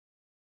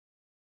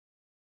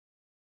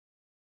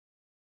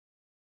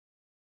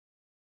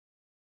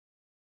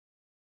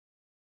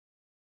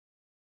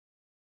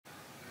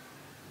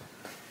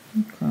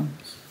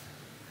Crumbs.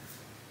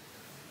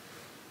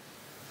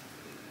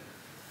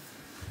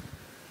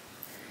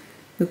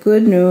 The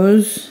good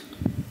news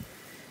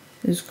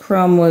is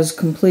Crumb was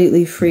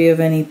completely free of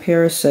any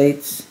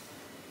parasites,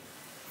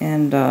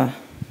 and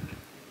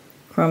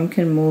Crumb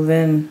can move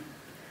in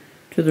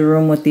to the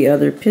room with the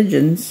other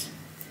pigeons.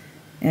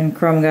 And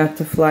Crumb got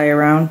to fly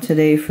around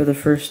today for the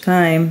first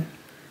time,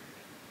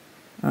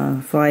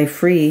 fly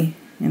free,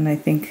 and I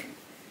think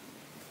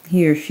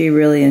he or she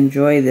really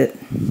enjoyed it.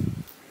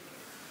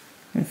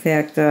 In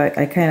fact,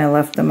 I kind of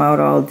left him out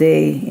all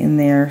day in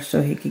there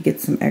so he could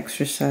get some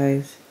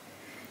exercise.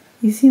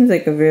 He seems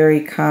like a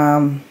very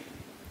calm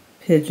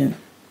pigeon.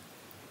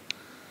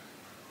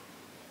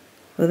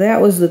 So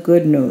that was the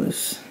good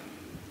news.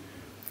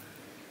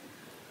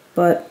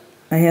 But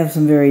I have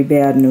some very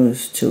bad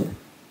news too.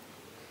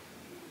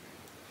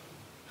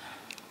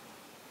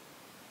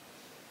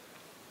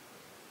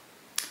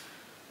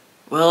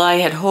 Well, I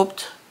had hoped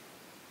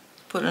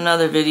to put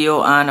another video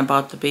on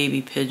about the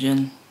baby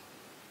pigeon,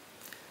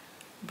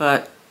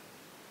 but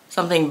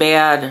something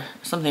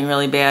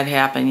really bad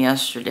happened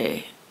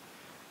yesterday.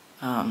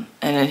 And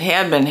it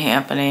had been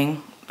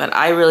happening, but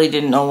I really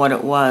didn't know what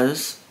it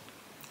was.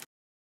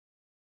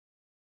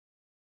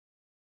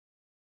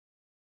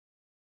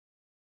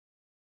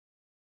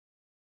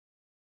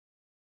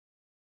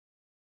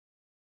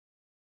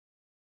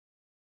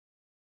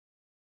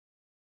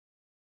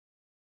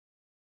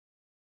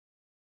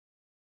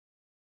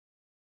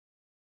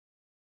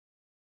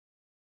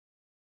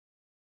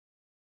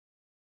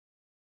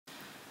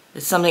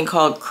 It's something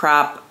called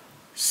crop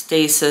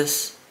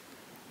stasis,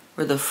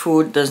 where the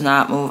food does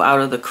not move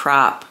out of the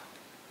crop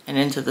and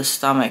into the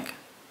stomach.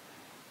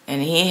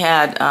 And he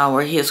had,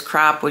 where his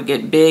crop would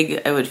get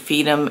big, I would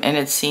feed him and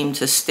it seemed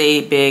to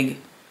stay big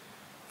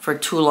for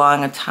too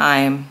long a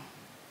time.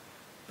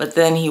 But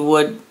then he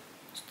would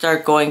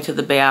start going to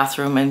the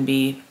bathroom and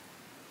be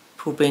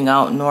pooping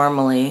out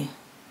normally,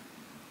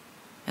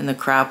 and the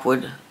crop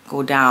would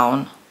go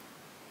down,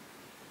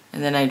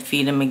 and then I'd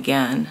feed him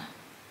again.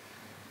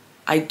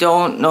 I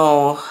don't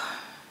know,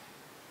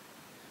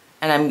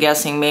 and I'm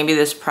guessing maybe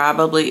this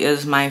probably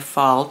is my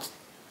fault.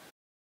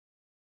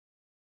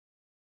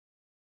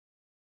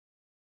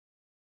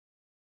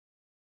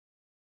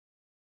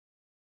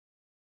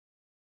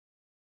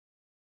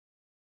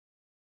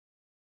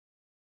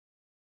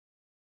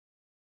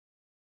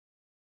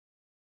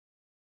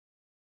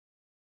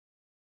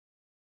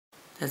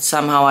 That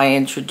somehow I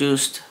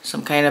introduced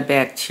some kind of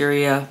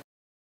bacteria.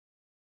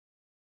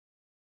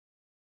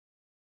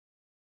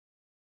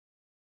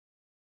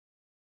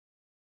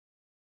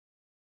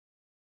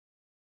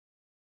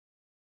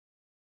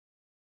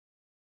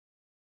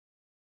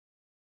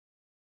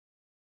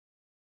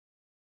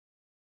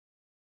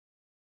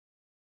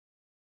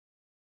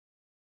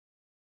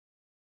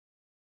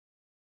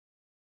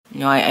 You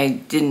know, I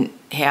didn't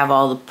have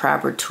all the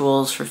proper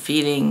tools for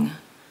feeding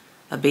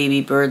a baby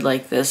bird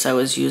like this. I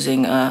was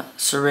using a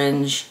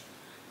syringe.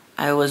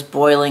 I was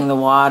boiling the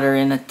water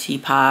in a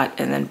teapot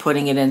and then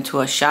putting it into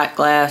a shot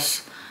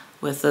glass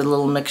with a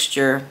little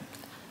mixture.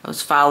 I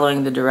was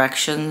following the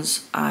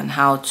directions on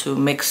how to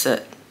mix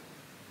it.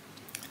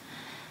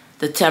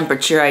 The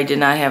temperature, I did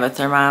not have a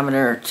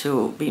thermometer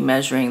to be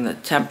measuring the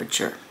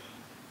temperature.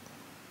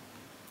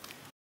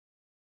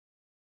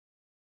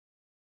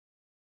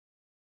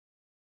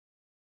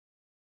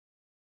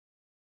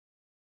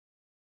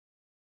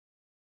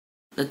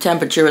 The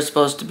temperature was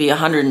supposed to be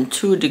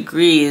 102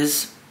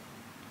 degrees,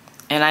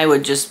 and I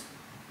would just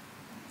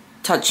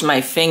touch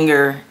my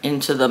finger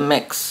into the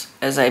mix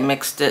as I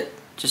mixed it,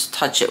 just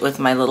touch it with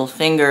my little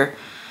finger,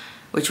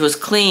 which was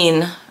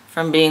clean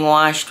from being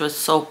washed with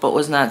soap but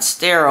was not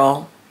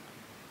sterile.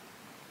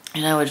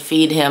 And I would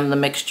feed him the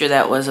mixture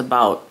that was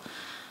about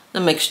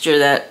the mixture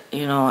that,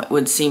 you know, it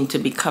would seem to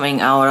be coming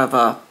out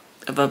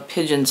of a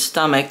pigeon's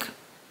stomach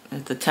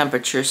at the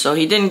temperature. So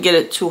he didn't get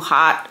it too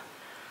hot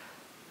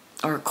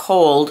or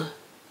cold,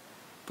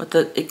 but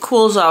it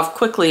cools off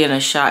quickly in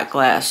a shot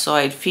glass, so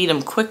I'd feed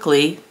him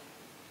quickly.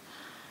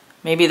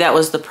 Maybe that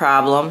was the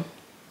problem.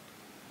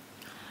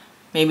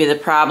 Maybe the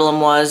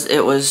problem was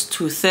it was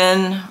too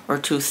thin or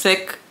too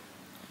thick.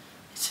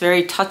 It's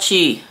very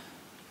touchy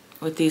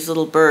with these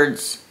little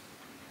birds.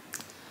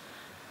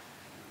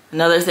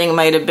 Another thing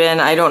might have been,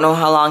 I don't know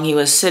how long he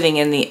was sitting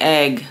in the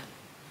egg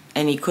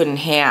and he couldn't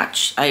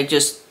hatch. I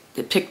just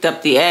picked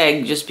up the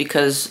egg just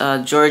because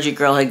Georgie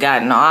girl had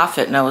gotten off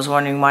it, and I was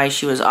wondering why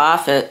she was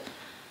off it,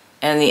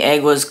 and the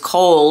egg was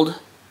cold.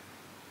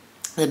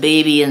 The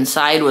baby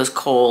inside was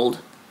cold.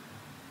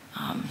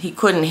 He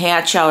couldn't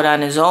hatch out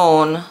on his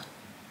own.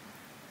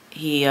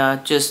 He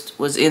just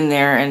was in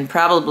there and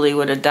probably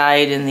would have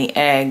died in the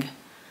egg.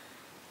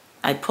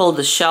 I pulled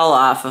the shell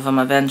off of him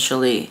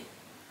eventually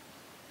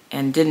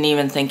and didn't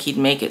even think he'd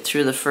make it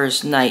through the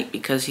first night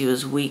because he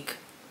was weak.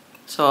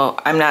 So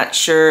I'm not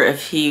sure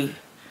if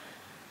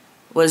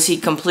was he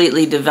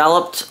completely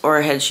developed,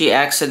 or had she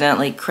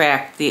accidentally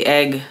cracked the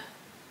egg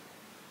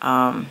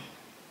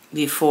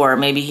before.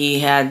 Maybe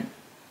he had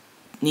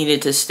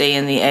needed to stay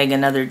in the egg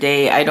another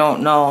day. I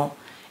don't know.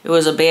 it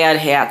was a bad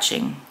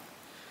hatching.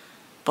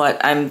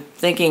 But I'm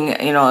thinking,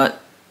 you know,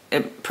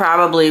 it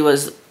probably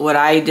was what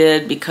I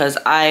did because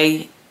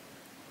I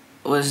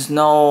was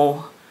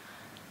no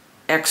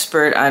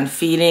expert on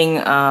feeding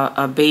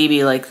a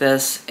baby like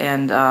this,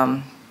 and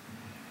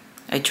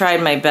I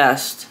tried my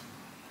best.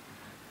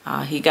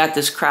 He got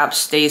this crop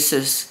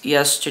stasis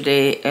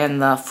yesterday,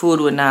 and the food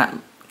would not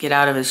get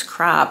out of his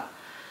crop,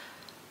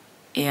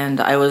 and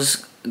I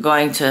was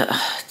going to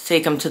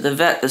take him to the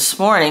vet this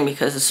morning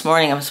because this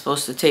morning I'm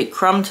supposed to take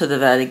Crumb to the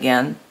vet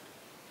again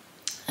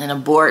and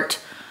abort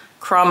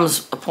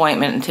Crumb's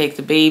appointment and take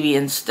the baby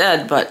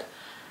instead, but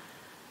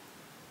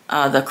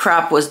the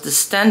crop was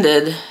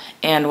distended,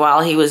 and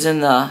while he was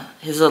in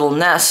his little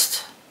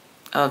nest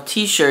of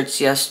t-shirts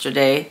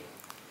yesterday,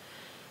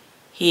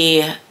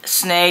 he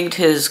snagged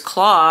his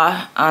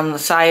claw on the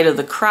side of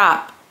the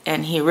crop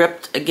and he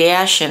ripped a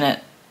gash in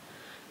it,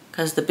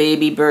 because the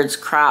baby bird's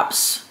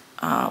crops,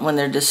 when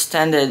they're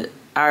distended,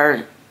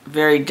 are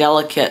very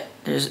delicate.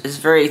 There's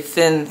very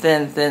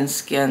thin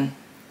skin.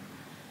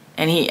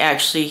 And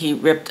he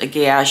ripped a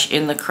gash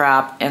in the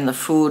crop, and the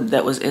food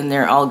that was in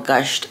there all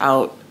gushed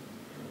out.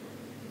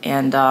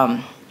 And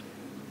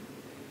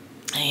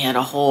he had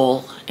a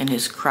hole in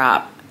his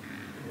crop.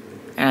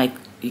 And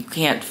you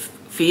can't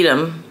feed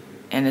him,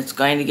 and it's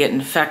going to get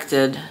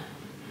infected.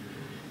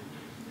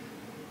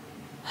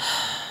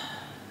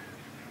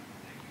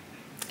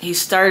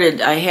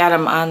 I had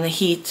him on the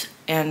heat,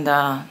 and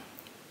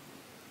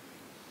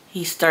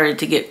he started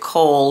to get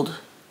cold,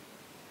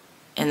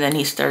 and then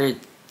he started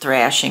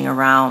thrashing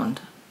around,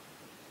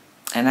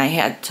 and I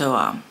had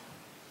to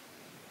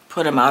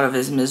put him out of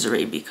his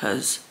misery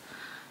because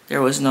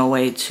there was no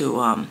way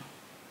to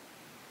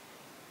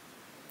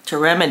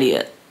remedy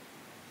it,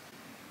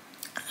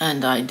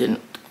 and I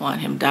didn't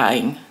want him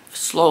dying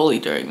slowly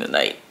during the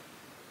night.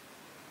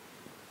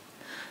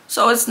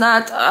 So it's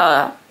not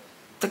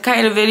the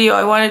kind of video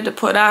I wanted to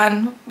put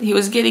on. He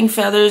was getting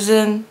feathers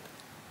in,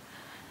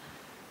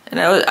 and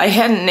I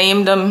hadn't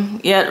named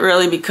him yet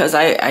really because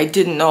I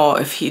didn't know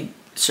if he'd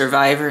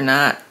survive or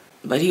not,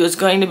 but he was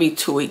going to be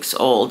 2 weeks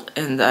old,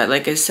 and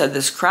like I said,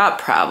 this crop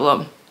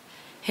problem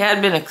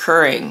had been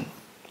occurring,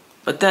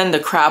 but then the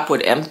crop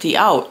would empty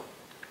out.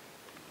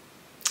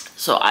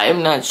 So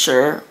I'm not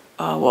sure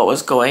what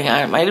was going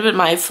on. It might have been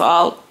my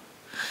fault.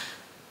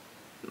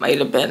 It might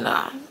have been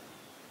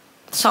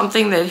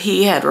something that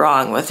he had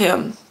wrong with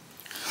him.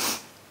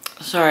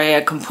 Sorry,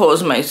 I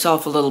composed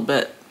myself a little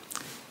bit.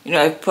 You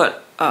know, I've put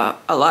a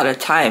lot of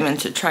time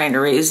into trying to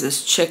raise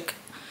this chick,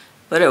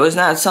 but it was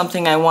not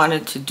something I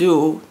wanted to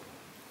do.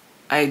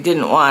 I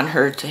didn't want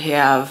her to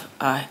have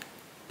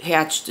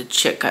hatched a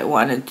chick. I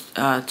wanted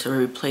to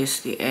replace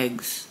the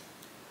eggs.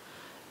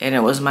 And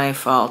it was my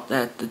fault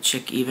that the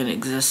chick even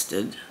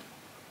existed.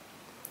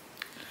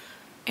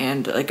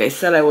 And like I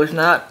said, I was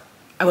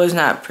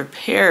not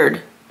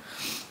prepared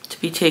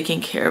to be taking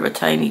care of a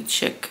tiny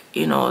chick.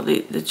 You know,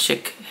 the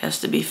chick has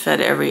to be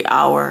fed every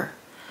hour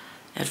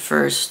at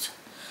first.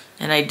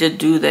 And I did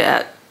do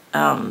that,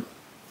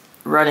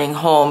 running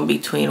home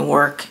between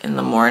work in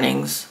the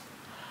mornings.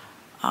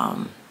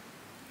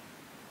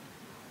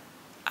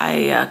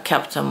 I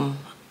kept him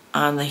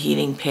on the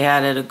heating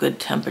pad at a good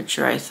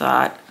temperature, I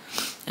thought.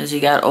 As he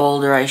got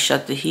older, I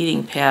shut the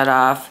heating pad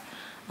off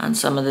on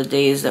some of the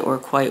days that were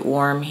quite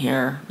warm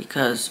here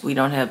because we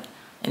don't have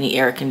any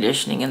air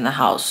conditioning in the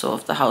house. So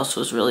if the house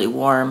was really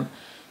warm,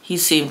 he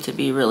seemed to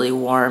be really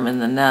warm in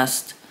the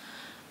nest.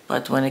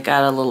 But when it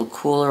got a little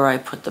cooler, I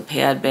put the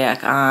pad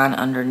back on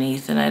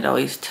underneath, and I'd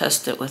always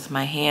test it with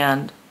my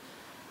hand.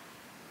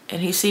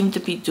 And he seemed to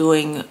be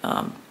doing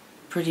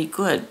pretty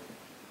good.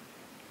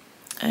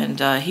 And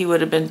he would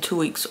have been 2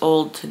 weeks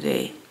old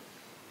today.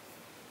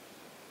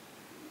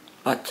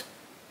 But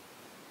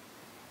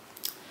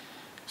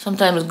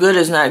sometimes good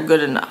is not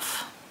good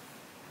enough.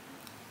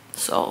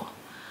 So,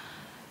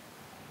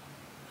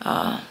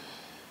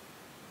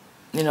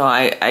 you know,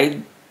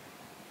 I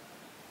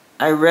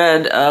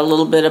read a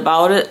little bit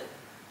about it,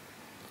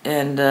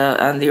 and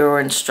there were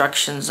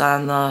instructions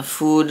on the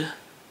food,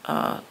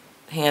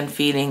 hand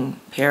feeding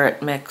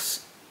parrot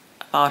mix,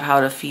 about how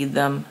to feed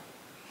them.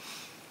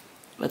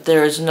 But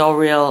there is no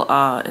real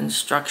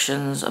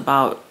instructions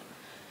about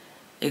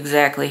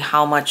exactly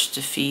how much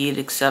to feed,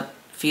 except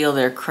feel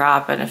their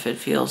crop, and if it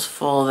feels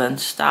full, then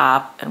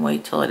stop and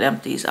wait till it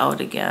empties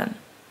out again.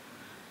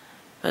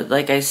 But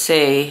like I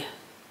say,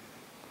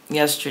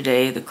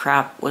 yesterday the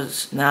crop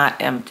was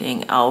not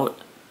emptying out,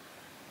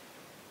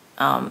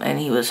 and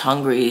he was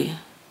hungry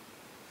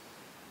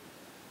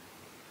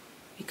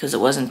because it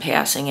wasn't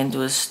passing into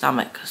his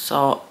stomach.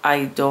 So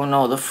I don't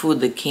know, the food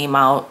that came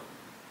out,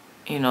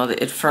 you know,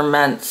 it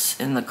ferments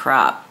in the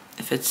crop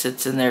if it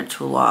sits in there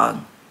too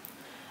long.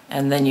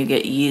 And then you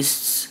get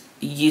yeast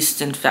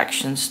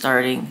infections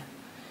starting,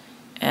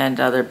 and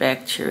other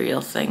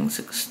bacterial things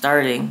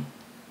starting,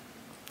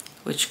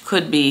 which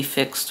could be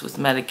fixed with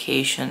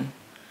medication,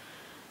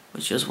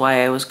 which is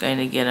why I was going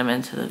to get him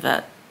into the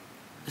vet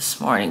this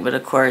morning. But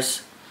of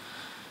course,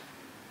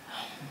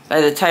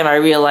 by the time I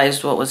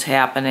realized what was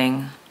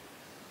happening,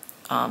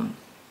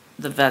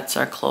 the vets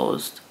are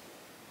closed.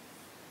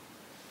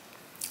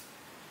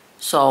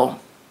 So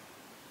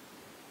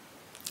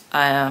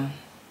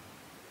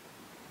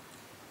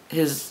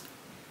his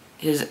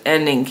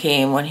ending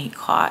came when he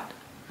caught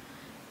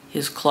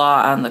his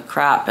claw on the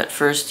crop. At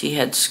first he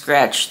had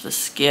scratched the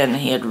skin.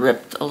 He had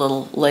ripped a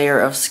little layer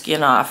of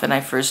skin off, and I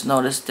first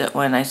noticed it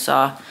when I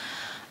saw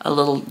a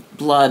little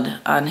blood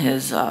on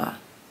his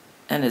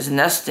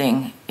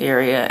nesting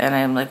area, and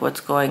I'm like, what's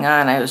going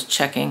on? I was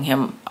checking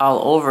him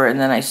all over, and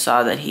then I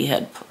saw that he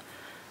had,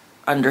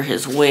 under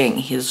his wing,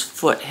 his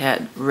foot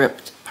had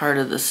ripped part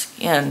of the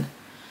skin,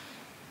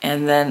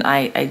 and then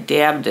I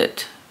dabbed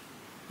it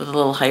with a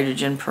little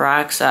hydrogen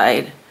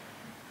peroxide,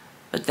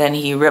 but then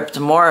he ripped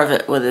more of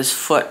it with his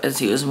foot as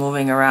he was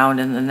moving around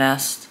in the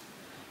nest,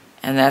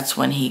 and that's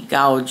when he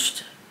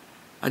gouged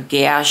a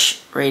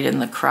gash right in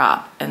the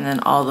crop, and then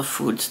all the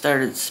food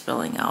started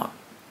spilling out.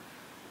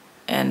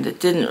 And it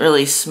didn't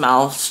really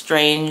smell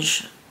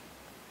strange,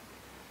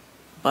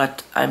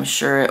 but I'm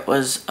sure it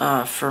was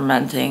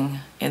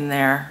fermenting in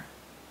there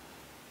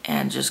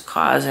and just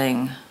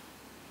causing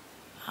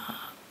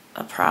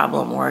a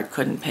problem where it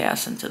couldn't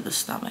pass into the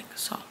stomach.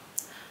 So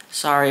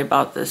sorry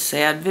about this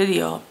sad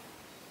video.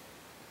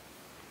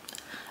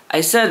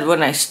 I said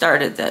when I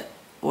started that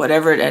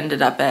whatever it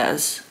ended up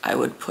as, I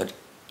would put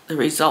the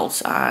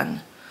results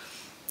on.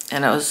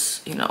 And I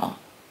was, you know,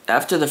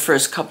 after the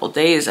first couple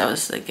days, I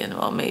was thinking,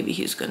 well, maybe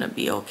he's going to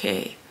be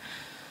okay.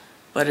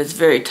 But it's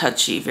very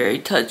touchy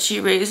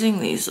raising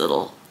these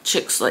little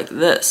chicks like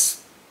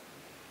this.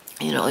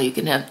 You know, you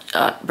can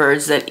have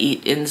birds that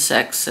eat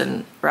insects,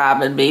 and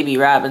baby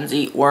robins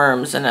eat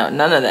worms, and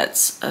none of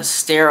that's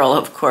sterile,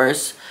 of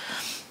course.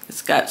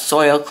 It's got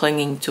soil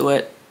clinging to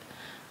it.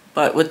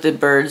 But with the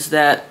birds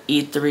that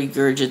eat the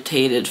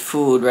regurgitated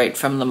food right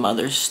from the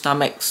mother's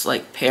stomachs,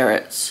 like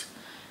parrots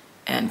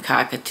and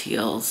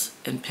cockatiels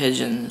and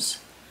pigeons,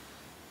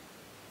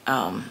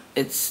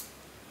 it's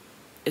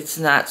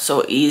not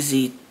so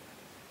easy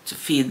to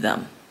feed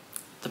them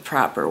the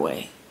proper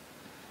way.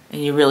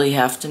 And you really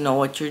have to know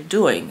what you're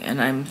doing.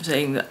 And I'm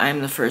saying that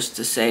I'm the first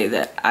to say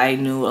that I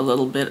knew a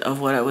little bit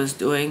of what I was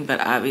doing, but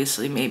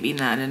obviously maybe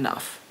not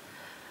enough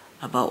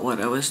about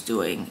what I was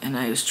doing. And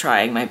I was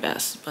trying my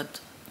best, but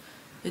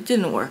it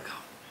didn't work.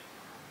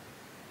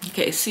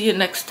 Okay, see you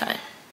next time.